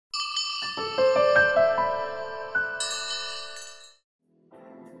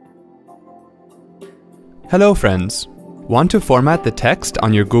Hello friends! Want to format the text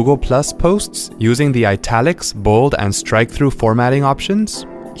on your Google Plus posts using the Italics, Bold, and Strikethrough formatting options?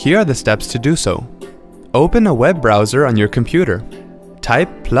 Here are the steps to do so. Open a web browser on your computer.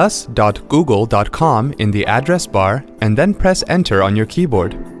 Type plus.google.com in the address bar and then press Enter on your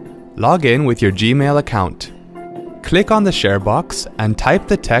keyboard. Log in with your Gmail account. Click on the share box and type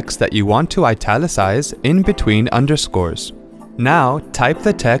the text that you want to italicize in between underscores. Now, type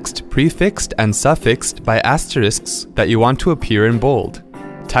the text prefixed and suffixed by asterisks that you want to appear in bold.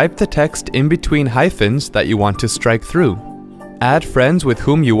 Type the text in between hyphens that you want to strike through. Add friends with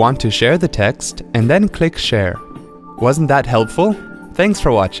whom you want to share the text and then click Share. Wasn't that helpful? Thanks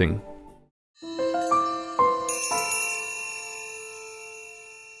for watching.